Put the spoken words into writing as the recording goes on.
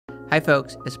Hi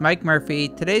folks, it's Mike Murphy.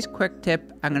 Today's quick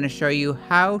tip, I'm going to show you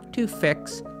how to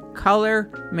fix color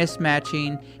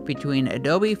mismatching between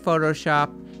Adobe Photoshop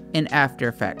and After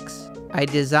Effects. I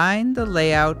designed the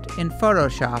layout in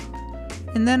Photoshop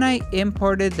and then I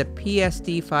imported the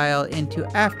PSD file into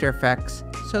After Effects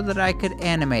so that I could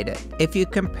animate it. If you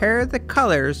compare the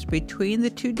colors between the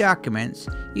two documents,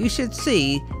 you should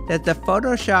see that the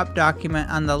Photoshop document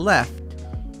on the left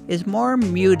is more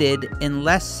muted and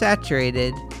less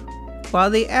saturated, while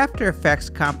the After Effects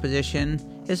composition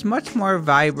is much more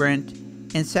vibrant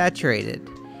and saturated.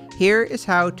 Here is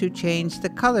how to change the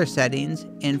color settings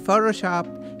in Photoshop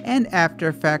and After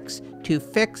Effects to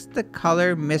fix the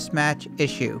color mismatch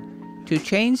issue. To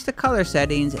change the color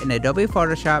settings in Adobe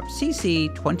Photoshop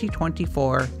CC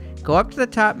 2024, go up to the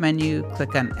top menu,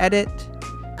 click on Edit,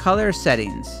 Color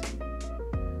Settings.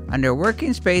 Under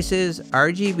Working Spaces,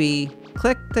 RGB,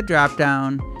 click the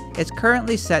drop-down. It's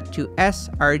currently set to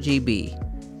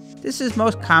sRGB. This is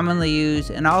most commonly used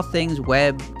in all things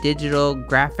web, digital,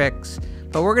 graphics,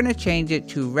 but we're going to change it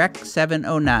to Rec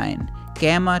 709,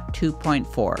 Gamma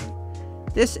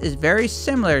 2.4. This is very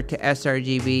similar to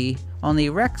sRGB, only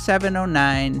Rec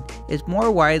 709 is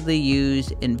more widely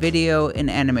used in video and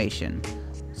animation.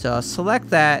 So I'll select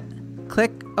that,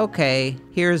 click OK.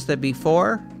 Here's the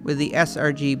before with the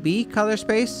sRGB color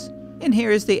space, and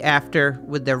here is the after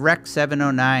with the Rec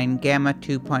 709 Gamma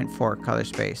 2.4 color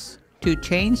space. To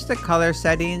change the color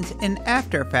settings in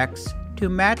After Effects to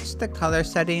match the color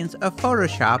settings of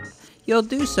Photoshop, you'll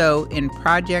do so in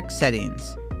Project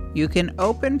Settings. You can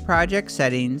open Project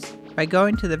Settings by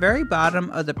going to the very bottom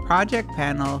of the project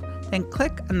panel, then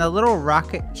click on the little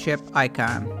rocket ship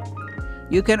icon.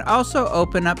 You can also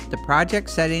open up the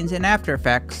project settings in After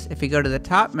Effects. If you go to the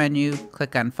top menu,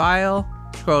 click on File,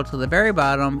 scroll to the very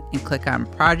bottom, and click on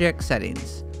Project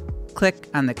Settings. Click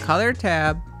on the Color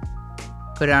tab,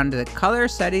 go down to the Color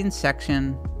Settings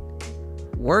section,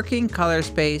 Working Color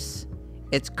Space.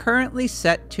 It's currently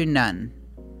set to None.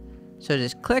 So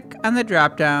just click on the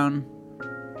drop-down,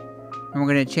 and we're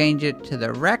going to change it to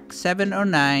the Rec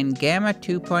 709 Gamma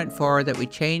 2.4 that we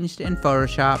changed in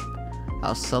Photoshop.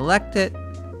 I'll select it,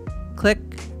 click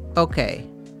OK.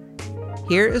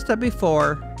 Here is the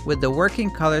before with the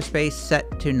working color space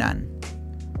set to None.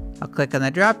 I'll click on the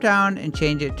drop down and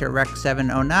change it to Rec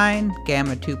 709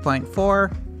 Gamma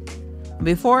 2.4.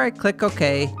 Before I click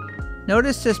OK,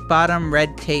 notice this bottom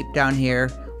red tape down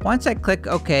here. Once I click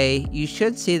OK, you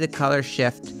should see the color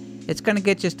shift. It's going to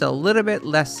get just a little bit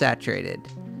less saturated.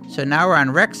 So now we're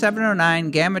on Rec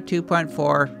 709 Gamma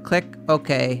 2.4, click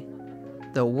OK.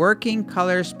 The working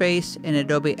color space in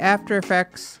Adobe After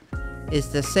Effects is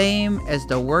the same as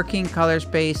the working color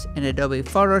space in Adobe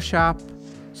Photoshop.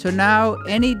 So now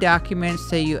any documents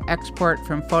that you export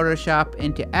from Photoshop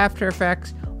into After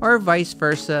Effects or vice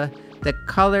versa, the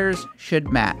colors should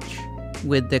match.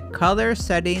 With the color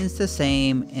settings the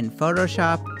same in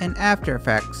Photoshop and After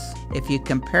Effects, if you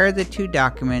compare the two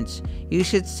documents, you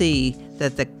should see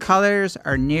that the colors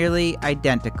are nearly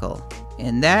identical.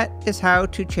 And that is how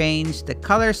to change the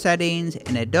color settings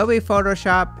in Adobe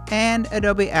Photoshop and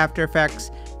Adobe After Effects.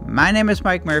 My name is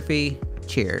Mike Murphy.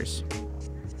 Cheers.